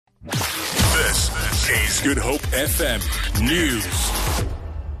UK's Good Hope FM News.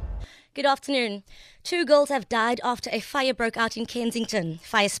 Good afternoon. 2 girls have died after a fire broke out in Kensington.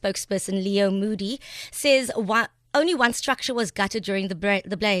 Fire spokesperson Leo Moody says only one structure was gutted during the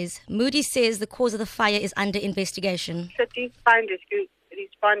blaze. Moody says the cause of the fire is under investigation. City Fire and Rescue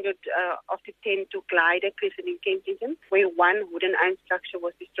responded after 10 to Glider Crescent in Kensington, where one wooden iron structure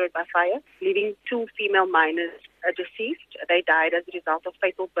was destroyed by fire, leaving 2 female miners deceased. They died as a result of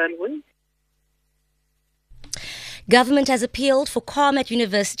fatal burn wounds. Government has appealed for calm at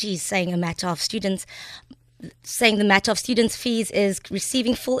universities, saying the matter of students' fees is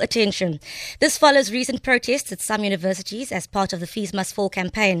receiving full attention. This follows recent protests at some universities as part of the Fees Must Fall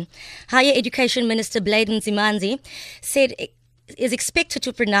campaign. Higher Education Minister Bladen Zimanzi said is expected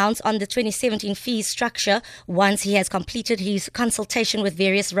to pronounce on the 2017 fees structure once he has completed his consultation with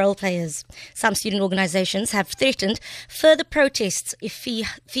various role players. Some student organizations have threatened further protests if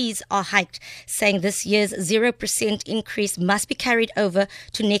fees are hiked, saying this year's 0% increase must be carried over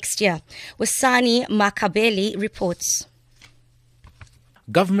to next year. Wasani Makabeli reports.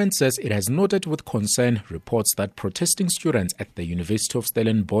 Government says it has noted with concern reports that protesting students at the University of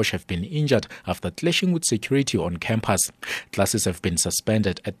Stellenbosch have been injured after clashing with security on campus. Classes have been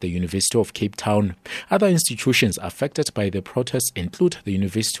suspended at the University of Cape Town. Other institutions affected by the protests include the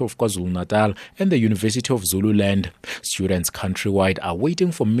University of KwaZulu-Natal and the University of Zululand. Students countrywide are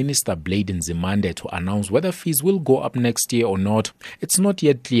waiting for Minister Bladen Zimanzi to announce whether fees will go up next year or not. It's not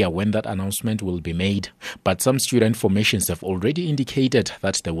yet clear when that announcement will be made, but some student formations have already indicated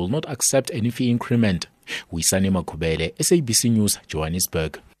that they will not accept any fee increment. Wisani Makubele, SABC News,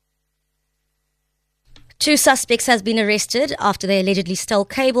 Johannesburg. 2 suspects have been arrested after they allegedly stole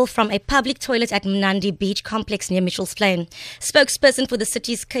cable from a public toilet at Mnandi Beach complex near Mitchell's Plain. Spokesperson for the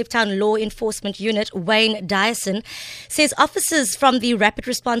city's Cape Town Law Enforcement Unit, Wayne Dyson, says officers from the rapid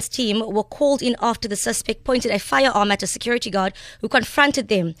response team were called in after the suspect pointed a firearm at a security guard who confronted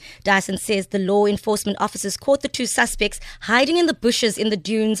them. Dyson says the law enforcement officers caught the 2 suspects hiding in the bushes in the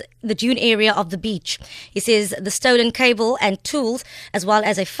dune area of the beach. He says the stolen cable and tools, as well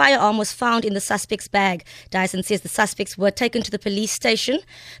as a firearm, was found in the suspect's bag. Dyson says the suspects were taken to the police station,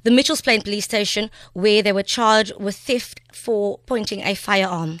 the Mitchell's Plain police station, where they were charged with theft for pointing a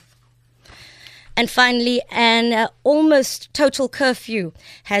firearm. And finally, an almost total curfew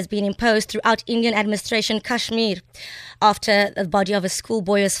has been imposed throughout Indian administration Kashmir after the body of a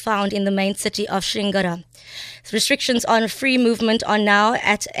schoolboy was found in the main city of Srinagar. Restrictions on free movement are now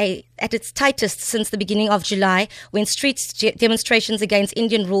at its tightest since the beginning of July, when street demonstrations against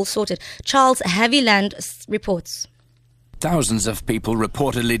Indian rule sorted. Charles Haviland reports. Thousands of people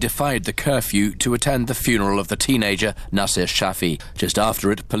reportedly defied the curfew to attend the funeral of the teenager Nasir Shafi. Just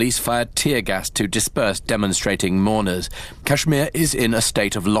after it, police fired tear gas to disperse demonstrating mourners. Kashmir is in a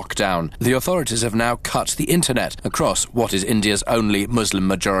state of lockdown. The authorities have now cut the internet across what is India's only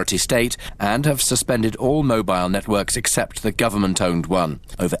Muslim-majority state and have suspended all mobile networks except the government-owned one.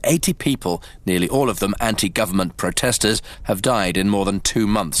 Over 80 people, nearly all of them anti-government protesters, have died in more than 2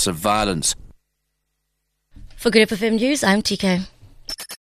 months of violence. For Good Hope FM News, I'm TK.